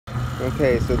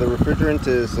Okay, so the refrigerant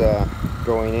is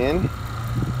going in.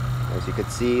 As you can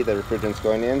see, the refrigerant's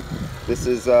going in. This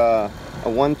is a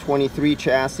 123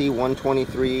 chassis,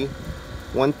 123,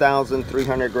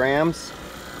 1,300 grams.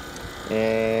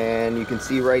 And you can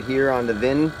see right here on the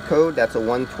VIN code, that's a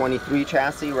 123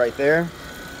 chassis right there.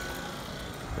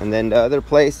 And then the other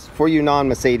place, for you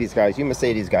non-Mercedes guys, you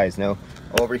Mercedes guys know,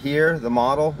 over here, the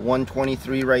model,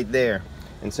 123 right there.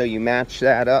 And so you match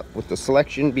that up with the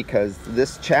selection, because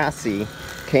this chassis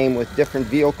came with different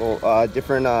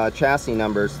chassis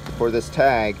numbers for this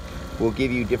tag. Will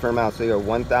give you different amounts. So you have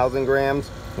 1,000 grams,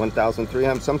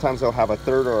 1,300. Sometimes they'll have a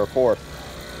third or a fourth.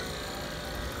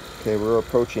 Okay, we're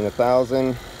approaching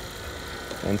 1,000.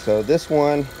 And so this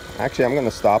one, actually I'm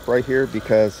gonna stop right here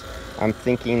because I'm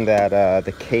thinking that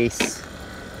the case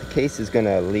is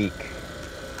gonna leak.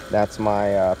 That's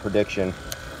my prediction.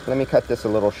 Let me cut this a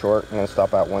little short. I'm gonna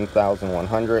stop at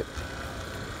 1,100.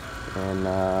 And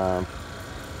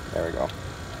there we go.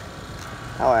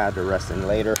 I'll add the rest in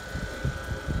later,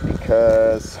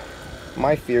 because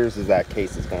my fears is that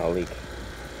case is gonna leak.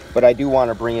 But I do want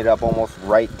to bring it up almost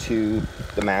right to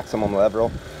the maximum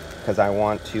level, because I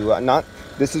want to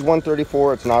this is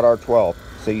 134, it's not R12,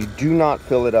 so you do not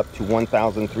fill it up to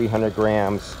 1,300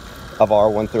 grams of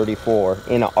R134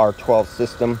 in a R12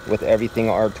 system with everything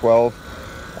R12.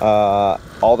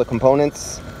 All the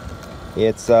components,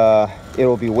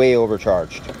 it'll be way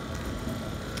overcharged.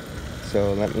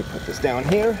 So let me put this down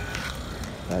here.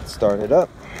 Let's start it up.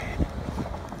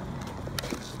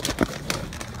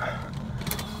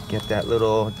 Get that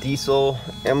little diesel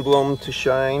emblem to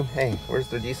shine. Hey, where's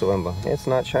the diesel emblem? It's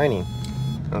not shining.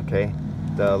 Okay,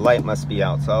 the light must be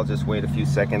out, so I'll just wait a few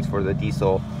seconds for the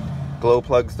diesel glow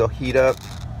plugs to heat up.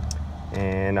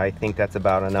 And I think that's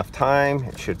about enough time.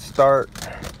 It should start.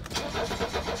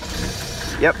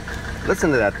 Yep,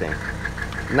 listen to that thing.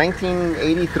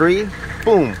 1983,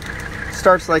 boom.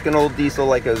 Starts like an old diesel,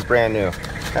 like it was brand new.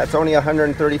 That's only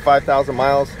 135,000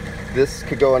 miles. This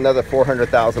could go another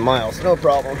 400,000 miles, no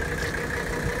problem.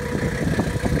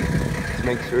 Let's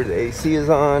make sure the AC is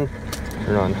on.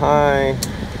 Turn on high,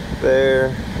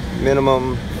 there,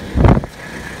 minimum.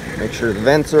 Make sure the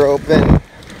vents are open,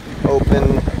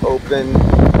 open, open,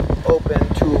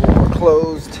 open, two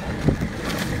closed.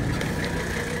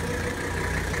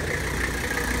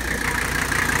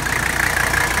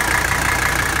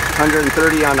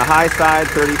 $130 on the high side,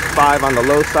 35 on the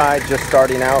low side, just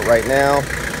starting out right now.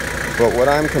 But what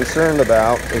I'm concerned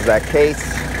about is that case.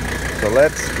 So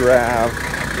let's grab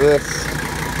this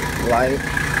light.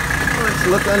 Let's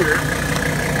look under.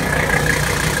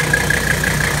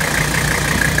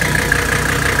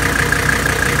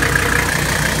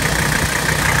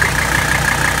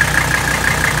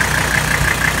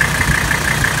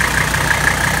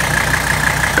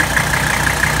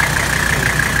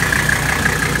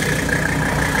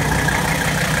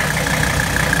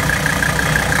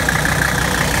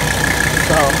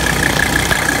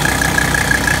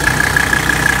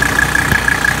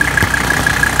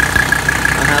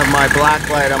 My black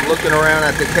light, I'm looking around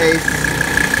at the case.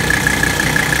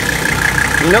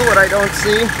 You know what I don't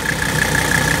see?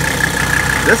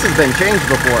 This has been changed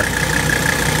before.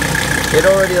 It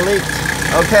already leaked.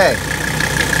 Okay,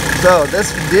 so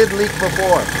this did leak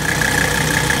before.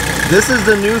 This is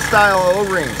the new style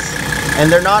O-rings, and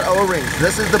they're not O-rings.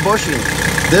 This is the bushing.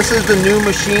 This is the new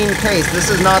machine case. This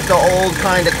is not the old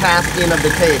kind of casting of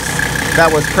the case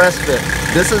that was press fit.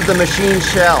 This is the machine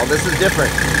shell. This is different.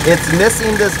 It's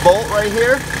missing this bolt right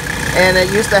here, and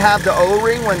it used to have the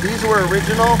O-ring. When these were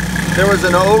original, there was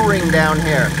an O-ring down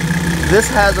here. This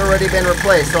has already been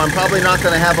replaced, so I'm probably not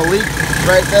going to have a leak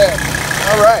right there.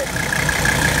 All right.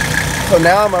 So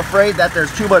now I'm afraid that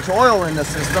there's too much oil in the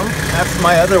system. That's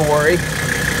my other worry.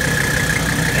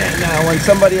 And when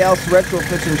somebody else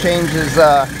retrofits and changes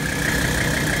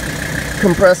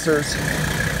compressors,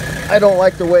 I don't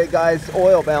like the way guys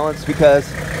oil balance, because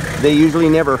they usually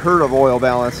never heard of oil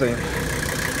balancing,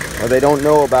 or they don't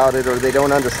know about it, or they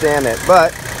don't understand it.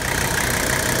 But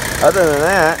other than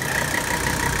that,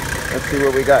 let's see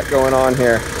what we got going on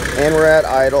here. And we're at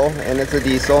idle, and it's a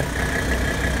diesel.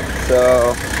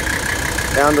 So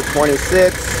down to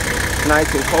 26,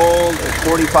 nice and cold. It's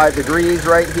 45 degrees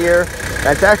right here.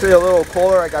 It's actually a little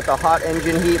cooler. I got the hot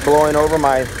engine heat blowing over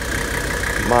my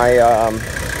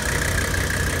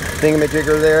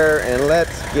thingamajigger there. And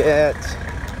let's get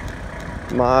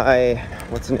my,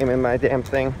 what's the name of my damn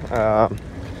thing?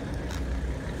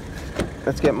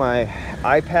 Let's get my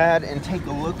iPad and take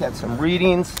a look at some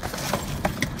readings.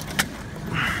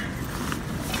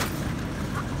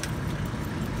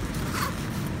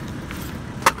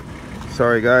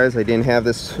 Sorry guys, I didn't have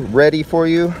this ready for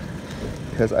you.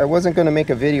 because I wasn't going to make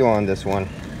a video on this one.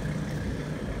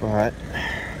 But,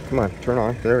 come on, turn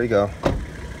on. There we go.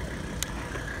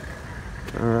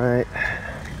 Alright.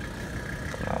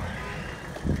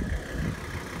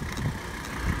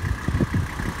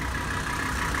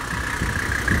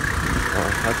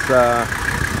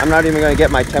 I'm not even going to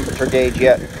get my temperature gauge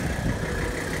yet.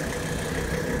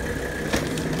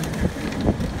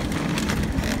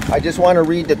 I just want to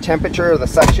read the temperature of the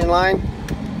suction line.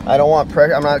 I don't want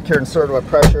pressure. I'm not concerned with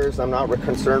pressures. I'm not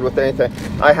concerned with anything.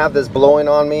 I have this blowing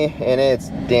on me and it's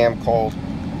damn cold.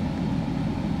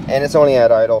 And it's only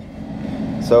at idle.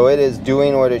 So it is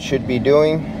doing what it should be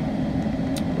doing.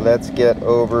 Let's get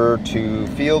over to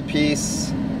field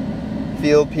piece.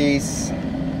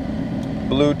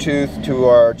 Bluetooth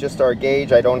to just our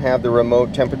gauge. I don't have the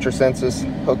remote temperature sensors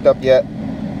hooked up yet,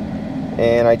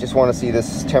 and I just want to see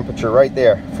this temperature right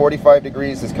there. 45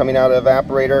 degrees is coming out of the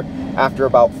evaporator after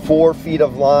about 4 feet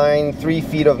of line, 3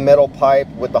 feet of metal pipe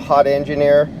with the hot engine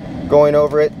air going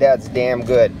over it. That's damn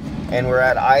good. And we're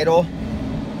at idle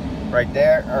right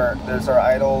there, or there's our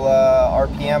idle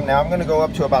RPM. Now I'm going to go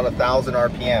up to about 1,000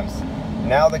 RPMs.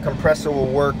 Now the compressor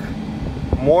will work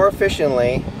more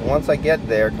efficiently once I get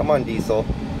there. Come on, diesel.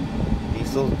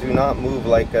 Diesels do not move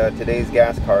like today's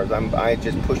gas cars. I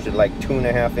just pushed it like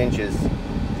 2.5 inches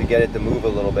to get it to move a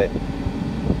little bit.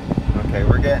 Okay,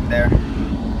 we're getting there.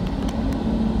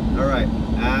 All right,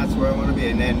 that's where I want to be.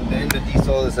 And then the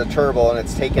diesel is a turbo and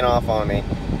it's taking off on me.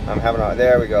 I'm having a,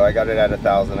 there we go. I got it at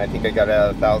 1,000. I think I got it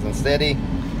at 1,000 steady.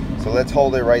 So let's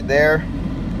hold it right there.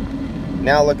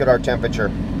 Now look at our temperature.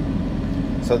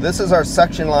 So this is our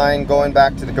suction line going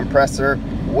back to the compressor,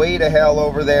 way to hell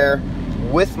over there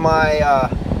with my,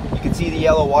 you can see the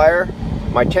yellow wire.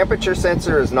 My temperature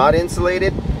sensor is not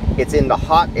insulated. It's in the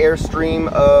hot air stream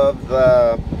of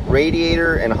the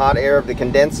radiator and hot air of the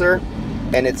condenser,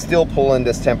 and it's still pulling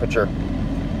this temperature.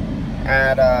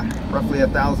 At roughly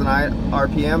 1,000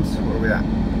 RPMs, where are we at?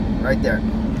 Right there.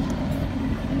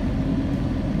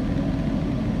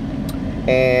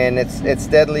 And it's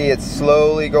steadily, it's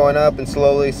slowly going up, and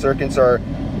slowly circuits are,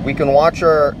 we can watch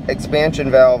our expansion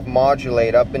valve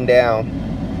modulate up and down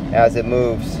as it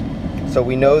moves, so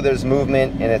we know there's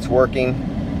movement and it's working.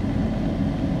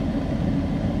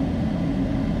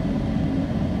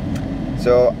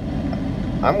 So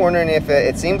I'm wondering if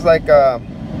it seems like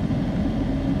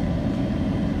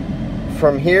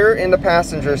from here in the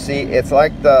passenger seat, it's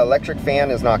like the electric fan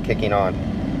is not kicking on.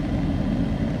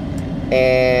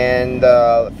 And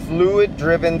the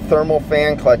fluid-driven thermal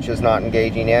fan clutch is not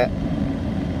engaging yet.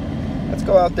 Let's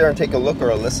go out there and take a look or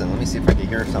a listen. Let me see if I can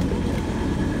hear something.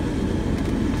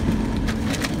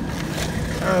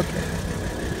 Okay.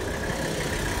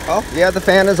 Oh, yeah, the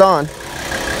fan is on.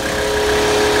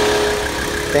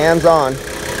 Fan's on.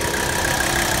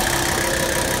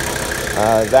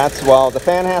 Well, the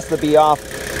fan has to be off.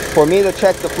 For me to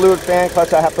check the fluid fan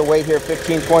clutch, I have to wait here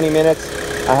 15-20 minutes.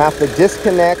 I have to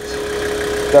disconnect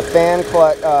the fan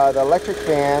clutch, the electric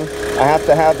fan. I have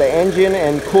to have the engine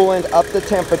and coolant up the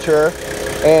temperature,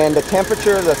 and the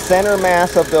temperature, the center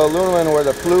mass of the aluminum where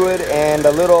the fluid and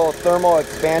the little thermal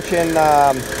expansion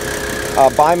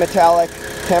bimetallic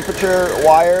temperature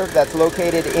wire that's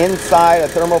located inside a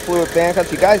thermal fluid fan clutch.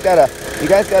 You guys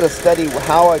gotta study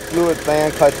how a fluid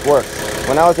fan clutch works.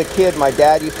 When I was a kid, my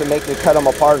dad used to make me cut them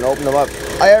apart and open them up.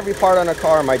 Every part on a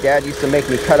car, my dad used to make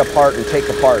me cut apart and take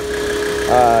apart.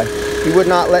 He would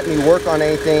not let me work on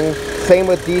anything. Same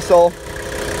with diesel.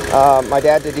 My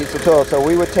dad did diesel too, so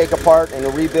we would take apart and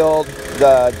rebuild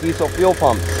the diesel fuel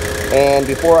pumps. And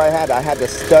before I had to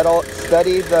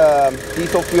study the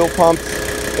diesel fuel pumps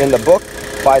in the book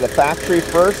by the factory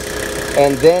first,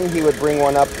 and then he would bring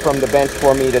one up from the bench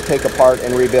for me to take apart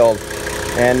and rebuild.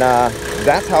 And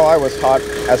that's how I was taught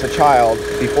as a child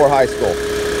before high school.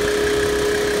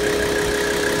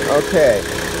 Okay,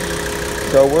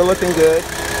 so we're looking good.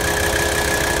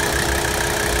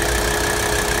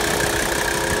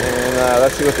 And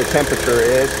let's see what the temperature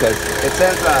is, because it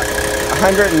says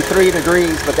 103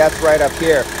 degrees, but that's right up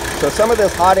here. So some of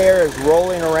this hot air is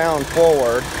rolling around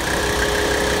forward.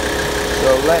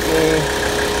 So let me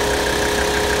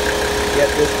get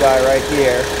this guy right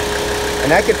here.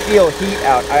 And I can feel heat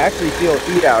out. I actually feel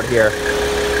heat out here.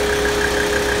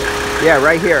 Yeah,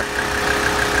 right here.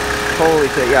 Holy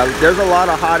shit, yeah, there's a lot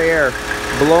of hot air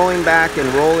blowing back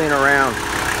and rolling around.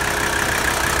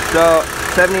 So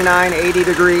 79, 80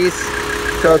 degrees.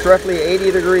 So it's roughly 80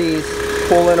 degrees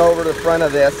pulling over the front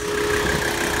of this.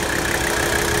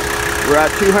 We're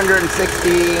at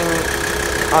 216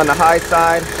 on the high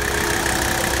side.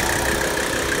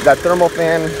 That thermal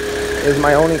fan is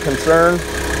my only concern.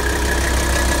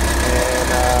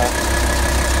 And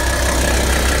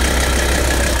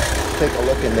take a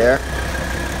look in there.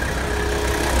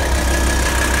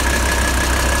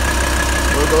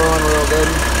 We're going real good.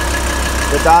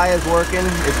 The dye is working,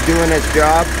 it's doing its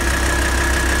job.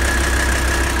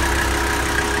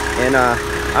 And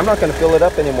I'm not going to fill it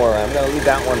up anymore. I'm going to leave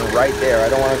that one right there. I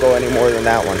don't want to go any more than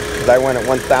that one, because I went at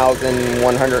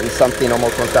 1,100 and something,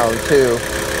 almost 1,002.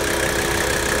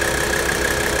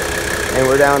 And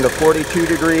we're down to 42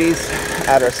 degrees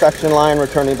at our suction line,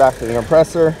 returning back to the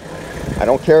compressor. I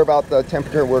don't care about the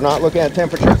temperature. We're not looking at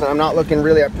temperatures, and I'm not looking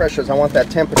really at pressures. I want that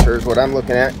temperature is what I'm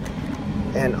looking at.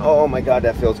 And oh my God,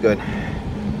 that feels good.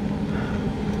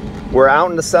 We're out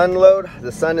in the sun load.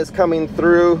 The sun is coming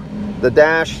through the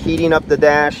dash, heating up the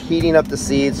dash, heating up the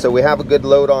seats. So we have a good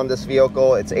load on this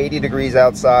vehicle. It's 80 degrees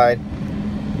outside,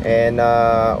 and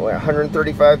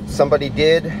 135. Somebody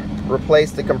did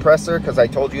replace the compressor, because I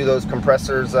told you those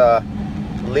compressors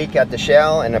leak at the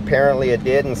shell, and apparently it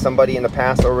did, and somebody in the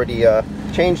past already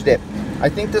changed it. I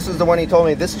think this is the one he told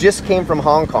me. This just came from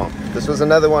Hong Kong. This was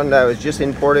another one that was just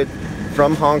imported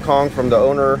from Hong Kong, from the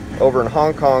owner over in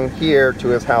Hong Kong here to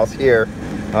his house here.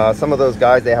 Some of those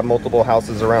guys, they have multiple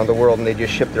houses around the world, and they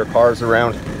just ship their cars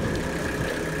around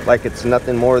like it's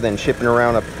nothing more than shipping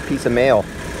around a piece of mail.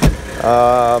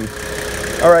 All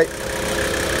right,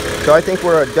 so I think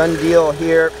we're a done deal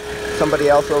here. Somebody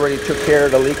else already took care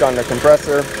of the leak on the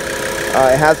compressor.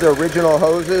 It has the original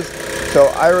hoses, so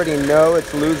I already know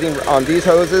it's losing on these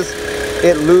hoses.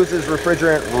 It loses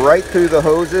refrigerant right through the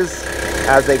hoses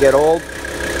as they get old.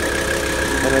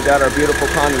 And we got our beautiful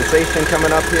condensation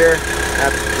coming up here.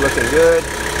 That's looking good.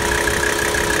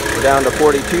 We're down to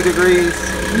 42 degrees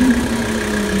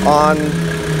on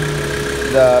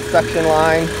the suction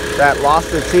line. That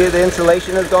lost it. See, the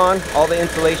insulation is gone. All the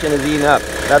insulation is eaten up.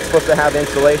 That's supposed to have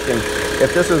insulation.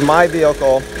 If this was my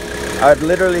vehicle, I'd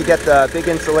literally get the big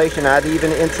insulation. I'd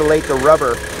even insulate the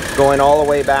rubber going all the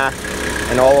way back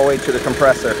and all the way to the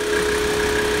compressor,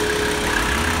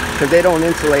 because they don't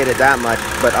insulate it that much,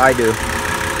 but I do.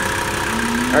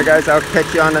 Alright guys, I'll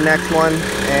catch you on the next one.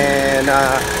 And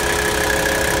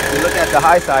if you look at the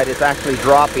high side, it's actually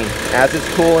dropping. As it's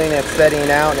cooling, it's setting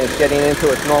out, and it's getting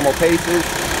into its normal paces.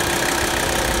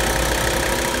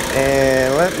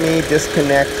 And let me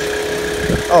disconnect.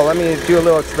 Oh, let me do a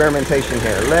little experimentation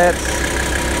here. Let's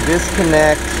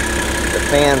disconnect the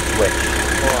fan switch.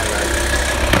 Hold on, guys.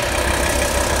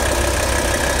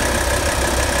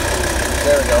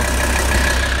 There we go.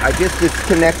 I just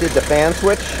disconnected the fan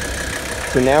switch.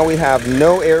 So now we have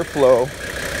no airflow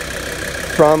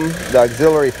from the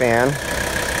auxiliary fan.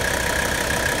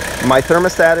 My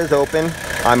thermostat is open.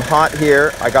 I'm hot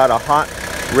here. I got a hot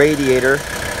radiator.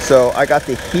 So I got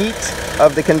the heat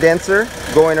of the condenser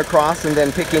going across and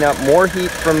then picking up more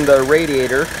heat from the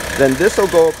radiator. Then this will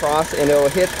go across and it'll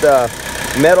hit the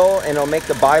metal, and it'll make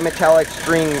the bimetallic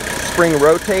spring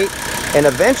rotate. And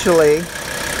eventually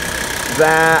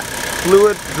that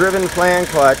fluid driven fan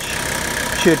clutch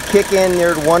should kick in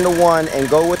near 1-to-1 and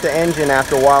go with the engine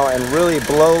after a while and really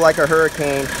blow like a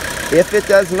hurricane. If it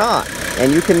does not,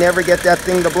 and you can never get that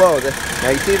thing to blow. Now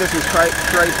you see this is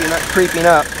creeping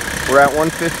up. We're at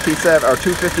 157 or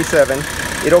 257.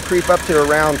 It'll creep up to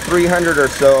around 300 or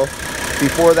so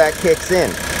before that kicks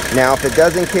in. Now if it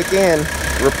doesn't kick in,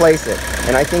 replace it.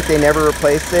 And I think they never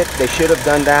replaced it. They should have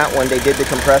done that when they did the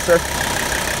compressor.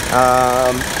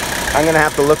 I'm gonna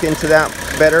have to look into that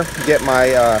better, get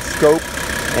my scope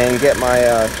and get my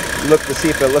look to see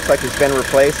if it looks like it's been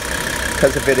replaced,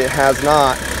 because if it has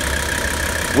not,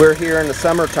 we're here in the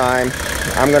summertime.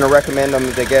 I'm going to recommend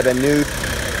them to get a new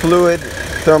fluid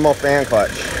thermal fan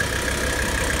clutch,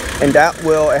 and that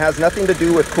it has nothing to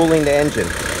do with cooling the engine.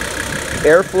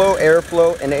 Airflow,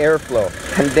 and airflow.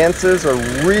 Condensers are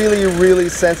really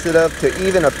sensitive to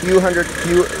even a few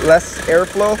less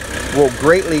airflow will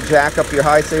greatly jack up your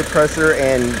high save pressure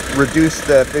and reduce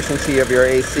the efficiency of your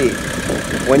AC.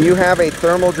 When you have a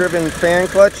thermal driven fan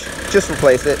clutch, just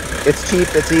replace it. It's cheap,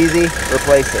 it's easy,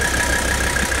 replace it.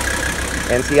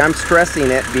 And see, I'm stressing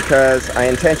it because I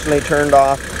intentionally turned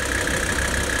off.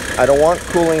 I don't want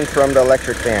cooling from the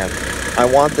electric fan. I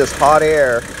want this hot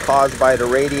air caused by the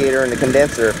radiator and the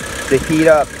condenser to heat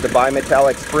up the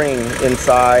bimetallic spring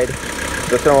inside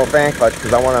the thermal fan clutch,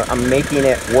 because I'm making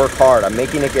it work hard. I'm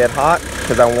making it get hot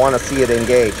because I want to see it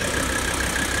engage.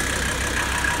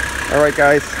 All right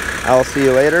guys, I'll see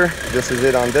you later. This is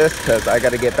it on this, because I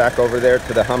got to get back over there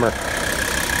to the Hummer.